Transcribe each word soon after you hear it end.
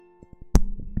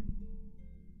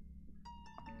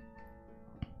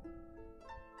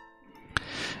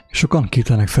Sokan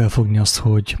képtelenek felfogni azt,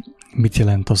 hogy mit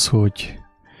jelent az, hogy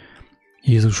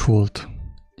Jézus volt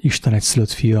Isten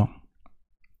egyszülött fia.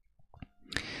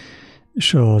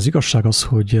 És az igazság az,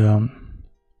 hogy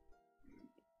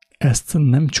ezt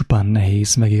nem csupán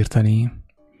nehéz megérteni,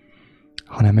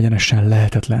 hanem egyenesen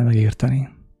lehetetlen megérteni.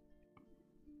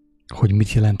 Hogy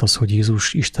mit jelent az, hogy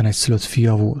Jézus Isten egyszülött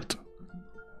fia volt.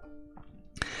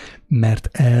 Mert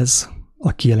ez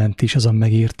a kijelentés, ez a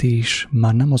megértés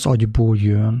már nem az agyból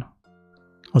jön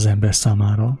az ember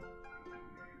számára,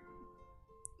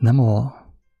 nem a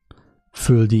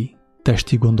földi,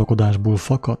 testi gondolkodásból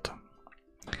fakad.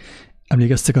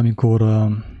 Emlékeztek, amikor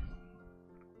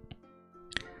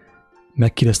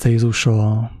megkérdezte Jézus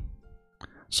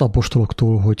az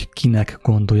apostoloktól, hogy kinek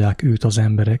gondolják őt az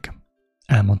emberek.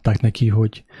 Elmondták neki,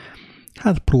 hogy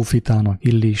hát prófétának,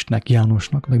 Illésnek,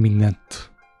 Jánosnak, meg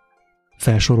mindent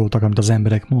felsoroltak, amit az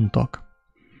emberek mondtak.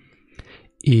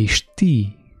 És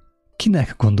ti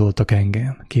kinek gondoltak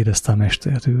engem? Kérdezte a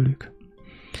mester tőlük.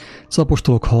 Az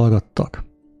apostolok hallgattak,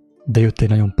 de jött egy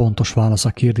nagyon pontos válasz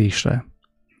a kérdésre.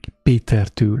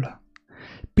 Pétertől.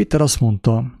 Péter azt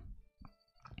mondta,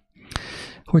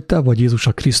 hogy te vagy Jézus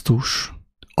a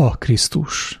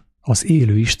Krisztus, az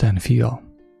élő Isten fia.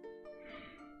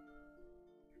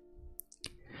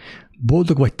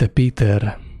 Boldog vagy te,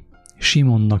 Péter,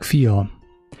 Simonnak fia,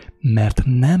 mert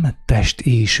nem test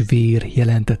és vér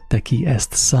jelentette ki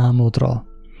ezt számodra,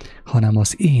 hanem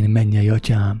az én mennyei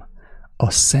atyám, a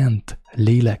Szent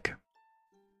Lélek.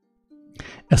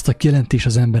 Ezt a kijelentést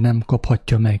az ember nem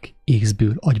kaphatja meg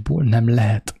észből, agyból, nem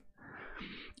lehet.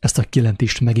 Ezt a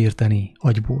kijelentést megérteni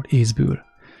agyból, észből.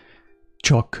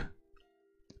 Csak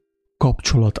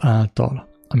kapcsolat által,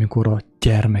 amikor a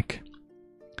gyermek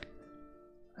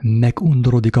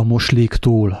megundorodik a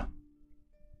mosléktól,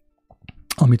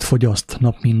 amit fogyaszt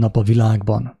nap mint nap a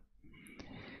világban,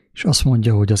 és azt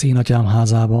mondja, hogy az én atyám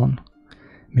házában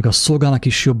még a szolgának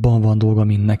is jobban van dolga,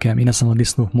 mint nekem. Én eszem a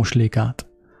disznók moslékát,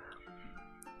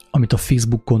 amit a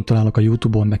Facebookon találok, a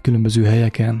YouTube-on, meg különböző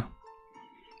helyeken,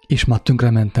 és már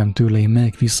tönkrementem tőle, én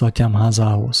megyek vissza atyám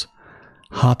házához.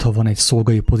 Hát, ha van egy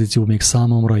szolgai pozíció még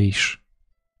számomra is.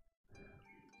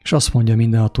 És azt mondja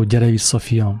mindenható, gyere vissza,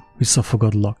 fiam,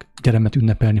 visszafogadlak, gyere, mert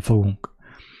ünnepelni fogunk.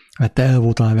 Mert te el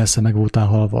voltál veszve, meg voltál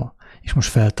halva, és most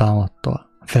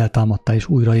feltámadtál, és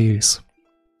újra élsz.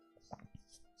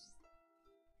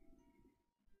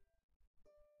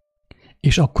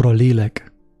 És akkor a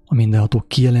lélek, a mindenható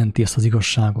kijelenti ezt az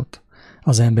igazságot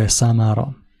az ember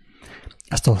számára,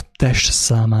 ezt a test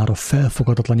számára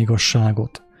felfogadatlan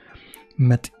igazságot,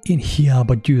 mert én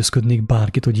hiába győzködnék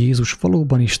bárkit, hogy Jézus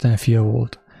valóban Isten fia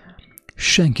volt.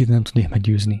 Senkit nem tudnék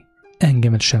meggyőzni.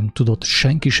 Engemet sem tudott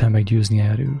senki sem meggyőzni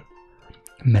erről.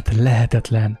 Mert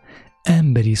lehetetlen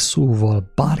emberi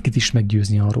szóval bárkit is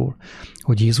meggyőzni arról,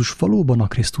 hogy Jézus valóban a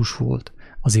Krisztus volt,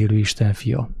 az élő Isten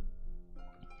fia.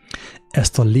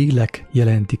 Ezt a lélek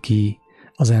jelenti ki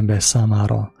az ember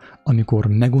számára, amikor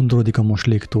megundorodik a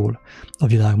mosléktól, a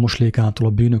világ moslékától,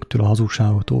 a bűnöktől, a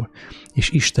hazugságoktól, és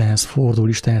Istenhez fordul,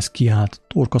 Istenhez kiált,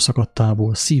 torka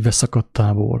szakadtából, szíve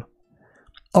szakadtából,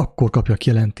 akkor kapja a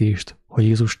kijelentést, hogy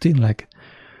Jézus tényleg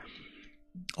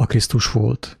a Krisztus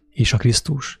volt, és a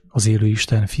Krisztus az élő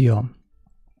Isten fia.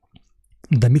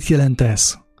 De mit jelent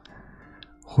ez,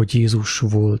 hogy Jézus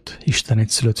volt Isten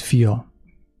egyszülött fia?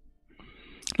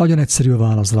 Nagyon egyszerű a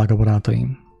válasz, drága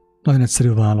barátaim. Nagyon egyszerű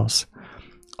a válasz.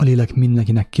 A lélek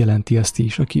mindenkinek kijelenti ezt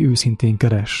is, aki őszintén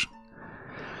keres.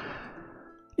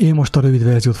 Én most a rövid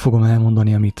verziót fogom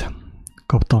elmondani, amit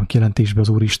kaptam kijelentésbe az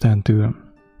Úristentől.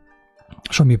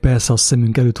 És ami persze a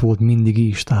szemünk előtt volt mindig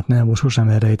is, tehát nem volt sosem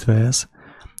elrejtve ez,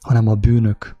 hanem a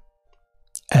bűnök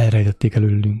elrejtették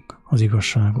előlünk az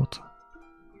igazságot.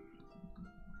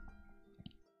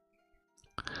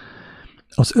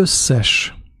 Az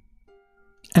összes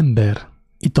ember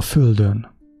itt a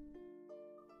földön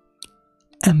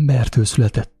embertől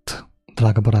született,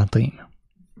 drága barátaim.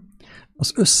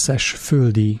 Az összes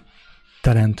földi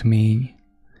teremtmény,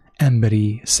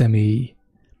 emberi személy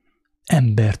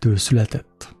embertől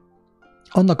született.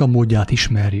 Annak a módját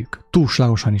ismerjük,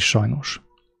 túlságosan is sajnos.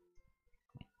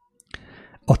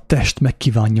 A test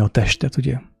megkívánja a testet,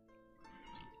 ugye?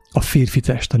 A férfi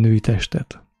test, a női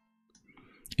testet.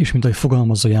 És mint ahogy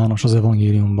fogalmazza János az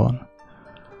evangéliumban,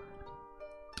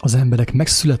 az emberek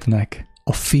megszületnek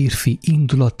a férfi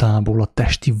indulatából, a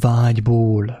testi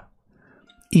vágyból.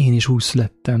 Én is úgy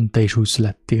születtem, te is úgy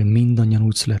születtél, mindannyian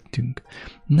úgy születtünk.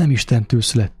 Nem Istentől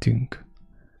születtünk,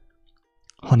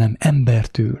 hanem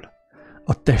embertől,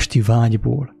 a testi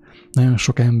vágyból. Nagyon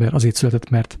sok ember azért született,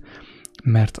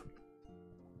 mert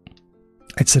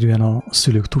egyszerűen a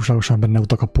szülők túlságosan benne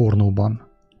voltak a pornóban.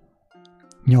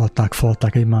 nyalták,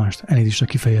 falták egymást, elnézést a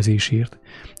kifejezésért,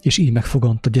 és így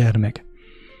megfogant a gyermek.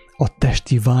 A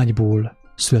testi vágyból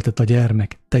született a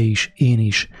gyermek, te is, én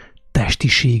is,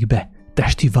 testiségbe,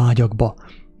 testi vágyakba,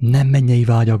 nem mennyei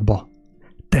vágyakba,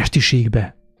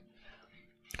 testiségbe.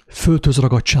 Földhöz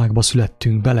ragadtságba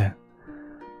születtünk bele,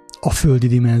 a földi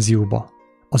dimenzióba,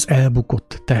 az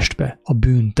elbukott testbe, a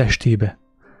bűn testébe.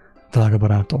 Drága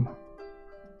barátom,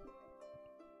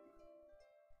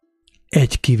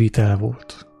 egy kivitel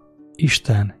volt.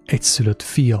 Isten egyszülött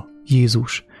fia,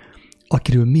 Jézus,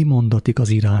 akiről mi mondatik az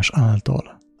írás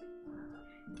által.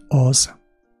 Az,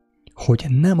 hogy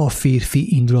nem a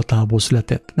férfi indulatából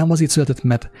született, nem azért született,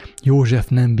 mert József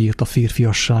nem bírt a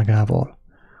férfiasságával,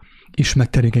 és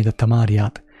megtermékenyítette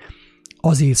Máriát.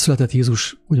 Azért született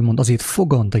Jézus, úgymond azért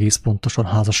fogant egész pontosan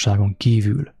házasságon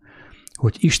kívül,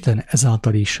 hogy Isten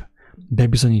ezáltal is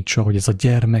bebizonyítsa, hogy ez a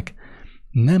gyermek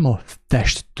nem a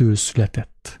testtől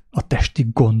született, a testi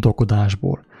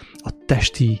gondolkodásból, a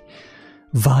testi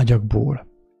vágyakból,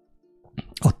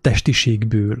 a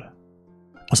testiségből,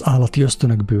 az állati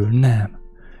ösztönökből, nem.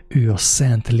 Ő a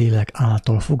Szent Lélek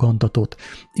által fogantatott,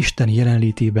 Isten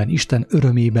jelenlétében, Isten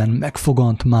örömében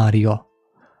megfogant Mária.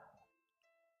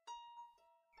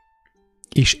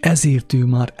 És ezért ő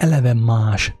már eleve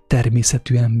más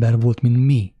természetű ember volt, mint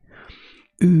mi.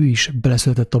 Ő is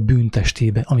beleszületett a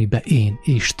bűntestébe, amiben én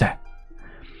és te.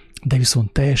 De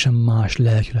viszont teljesen más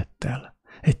lelkülettel,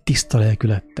 egy tiszta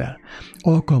lelkülettel.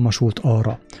 Alkalmas volt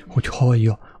arra, hogy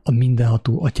hallja a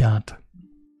mindenható atyát.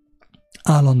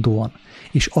 Állandóan,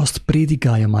 és azt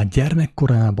prédikálja már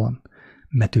gyermekkorában,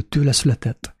 mert ő tőle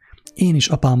született. Én is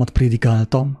apámat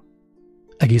prédikáltam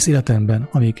egész életemben,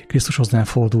 amíg Krisztushoz nem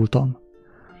fordultam.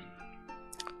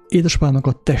 Édesapámnak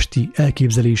a testi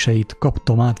elképzeléseit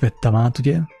kaptam át, vettem át,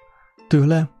 ugye,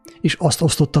 tőle, és azt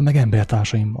osztottam meg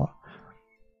embertársaimmal.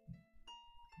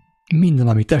 Minden,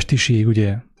 ami testiség,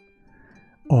 ugye,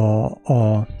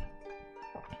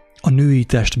 a női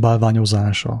test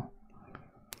bálványozása,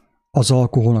 az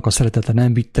alkoholnak a szeretete,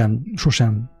 nem vittem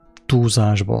sosem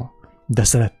túlzásba, de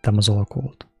szerettem az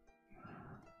alkoholt.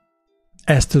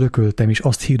 Ezt örököltem, és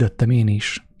azt hirdettem én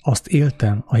is, azt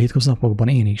éltem a hétköznapokban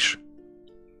én is.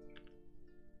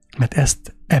 Mert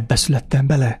ebbe születtem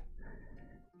bele.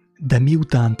 De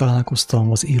miután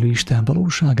találkoztam az élő Isten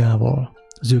valóságával,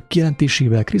 az ő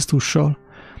kijelentésével, Krisztussal,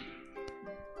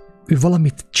 ő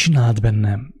valamit csinált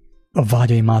bennem. A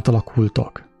vágyaim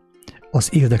átalakultak.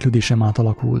 Az érdeklődésem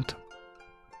átalakult.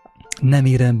 Nem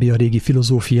érem be a régi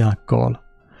filozófiákkal,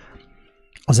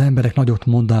 az emberek nagyot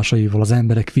mondásaival, az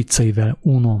emberek vicceivel,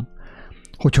 unom,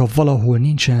 hogyha valahol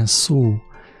nincsen szó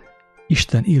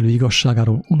Isten élő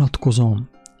igazságáról, unatkozom,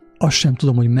 azt sem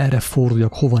tudom, hogy merre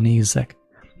forduljak, hova nézzek.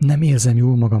 Nem érzem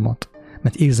jól magamat,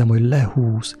 mert érzem, hogy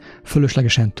lehúz,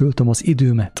 fölöslegesen töltöm az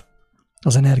időmet,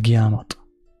 az energiámat.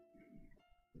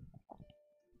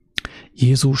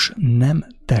 Jézus nem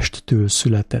testtől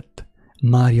született,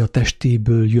 Mária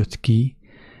testéből jött ki,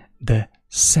 de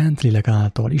Szentlélek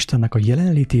által, Istennek a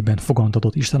jelenlétében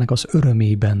fogantatott, Istennek az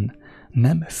örömében,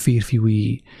 nem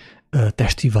férfiúi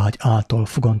testi vágy által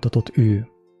fogantatott ő.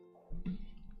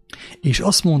 És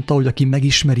azt mondta, hogy aki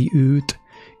megismeri őt,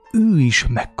 ő is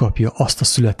megkapja azt a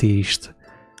születést,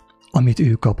 amit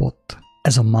ő kapott.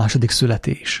 Ez a második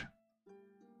születés.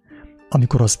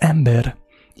 Amikor az ember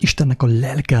Istennek a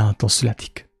lelke által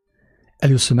születik.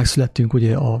 Először megszülettünk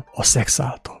ugye a szex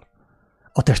által,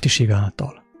 a testiség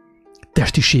által,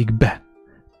 testiségbe,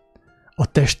 a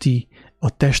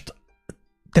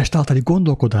test általi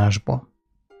gondolkodásba,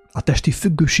 a testi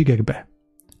függőségekbe,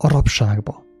 a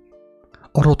rabságba,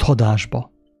 a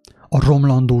rothadásba, a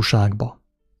romlandóságba.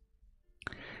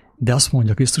 De azt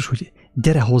mondja Krisztus, hogy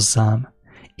gyere hozzám,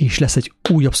 és lesz egy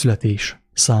újabb születés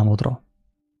számodra.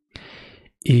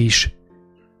 És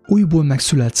újból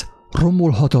megszületsz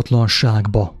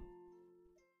romolhatatlanságba,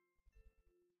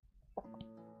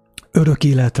 örök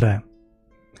életre,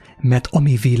 mert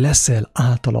amivé leszel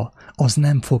általa, az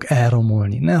nem fog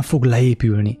elromolni, nem fog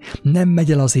leépülni, nem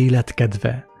megy el az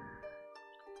életkedve,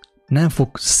 nem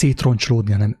fog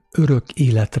szétroncsolódni, hanem örök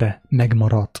életre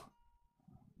megmarad.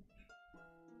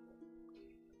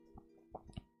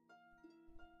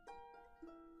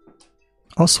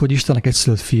 Az, hogy Istennek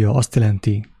egyszülött fia, azt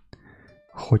jelenti,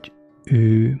 hogy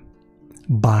ő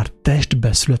bár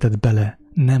testbe született bele,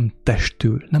 nem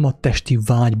testtől, nem a testi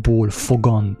vágyból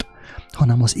fogant,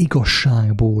 hanem az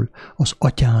igazságból, az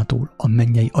atyától, a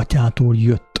mennyei atyától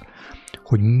jött,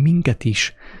 hogy minket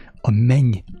is a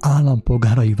menny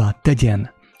állampolgáraivá tegyen,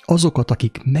 azokat,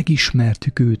 akik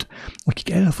megismertük őt, akik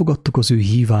elfogadtuk az ő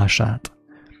hívását,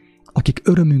 akik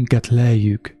örömünket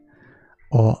leljük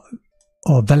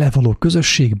a vele való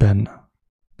közösségben,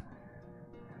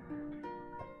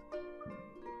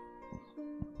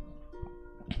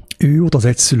 Ő volt az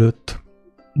egyszülött,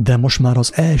 de most már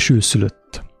az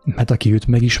elsőszülött, mert aki őt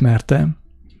megismerte,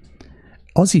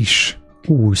 az is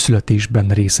új születésben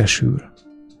részesül.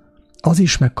 Az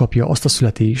is megkapja azt a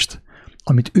születést,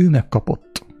 amit ő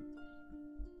megkapott.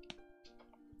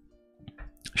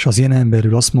 És az ilyen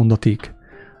emberről azt mondatik,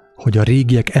 hogy a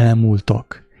régiek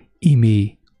elmúltak,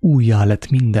 imé újjá lett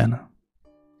minden.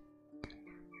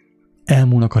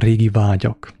 Elmúlnak a régi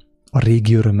vágyak, a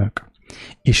régi örömök,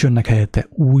 és jönnek helyette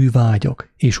új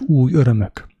vágyak és új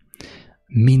örömök.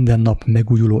 Minden nap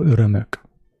megújuló örömök,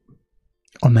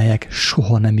 amelyek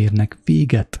soha nem érnek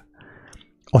véget.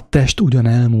 A test ugyan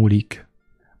elmúlik,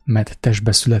 mert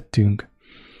testbe születtünk,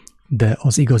 de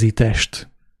az igazi test,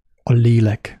 a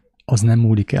lélek, az nem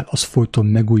múlik el, az folyton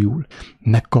megújul,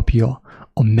 megkapja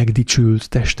a megdicsőült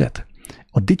testet,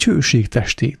 a dicsőség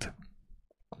testét,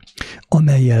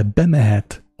 amellyel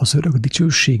bemehet az örök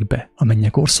dicsőségbe, a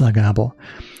mennyek országába,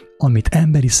 amit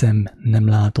emberi szem nem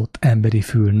látott, emberi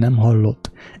fül nem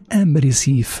hallott, emberi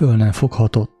szív föl nem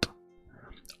foghatott.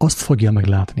 Azt fogja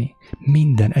meglátni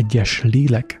minden egyes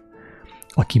lélek,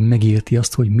 aki megérti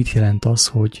azt, hogy mit jelent az,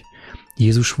 hogy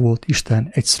Jézus volt Isten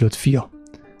egyszülött fia,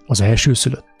 az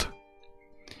elsőszülött.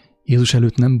 Jézus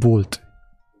előtt nem volt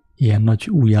ilyen nagy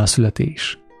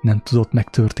újjászületés, nem tudott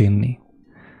megtörténni,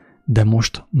 de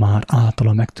most már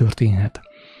általa megtörténhet,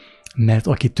 mert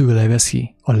aki tőle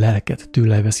veszi a lelket,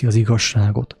 tőle veszi az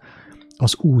igazságot,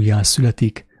 az újjá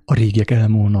születik, a régiek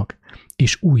elmúlnak,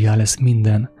 és újjá lesz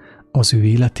minden az ő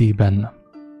életében.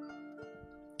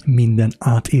 Minden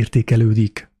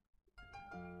átértékelődik,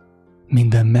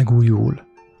 minden megújul,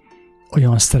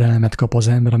 olyan szerelmet kap az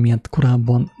ember, amilyet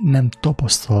korábban nem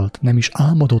tapasztalt, nem is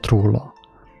álmodott róla,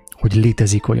 hogy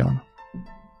létezik olyan.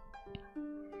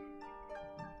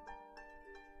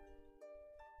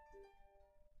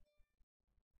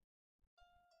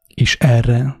 És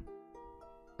erre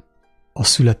a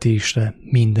születésre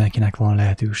mindenkinek van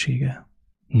lehetősége.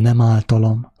 Nem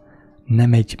általam,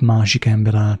 nem egy másik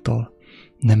ember által,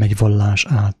 nem egy vallás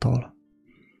által,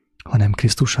 hanem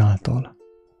Krisztus által.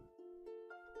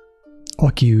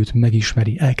 Aki őt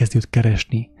megismeri, elkezdi őt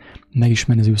keresni,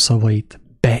 megismerni az ő szavait,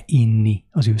 beinni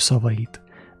az ő szavait,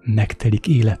 megtelik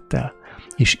élettel,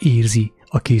 és érzi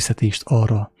a készítést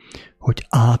arra, hogy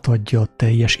átadja a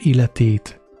teljes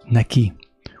életét neki,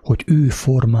 hogy ő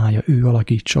formálja, ő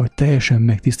alakítsa, hogy teljesen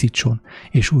megtisztítson,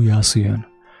 és újjászüljön.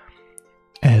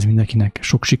 Ehhez mindenkinek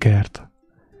sok sikert,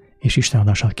 és Isten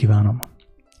áldását kívánom.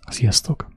 Sziasztok!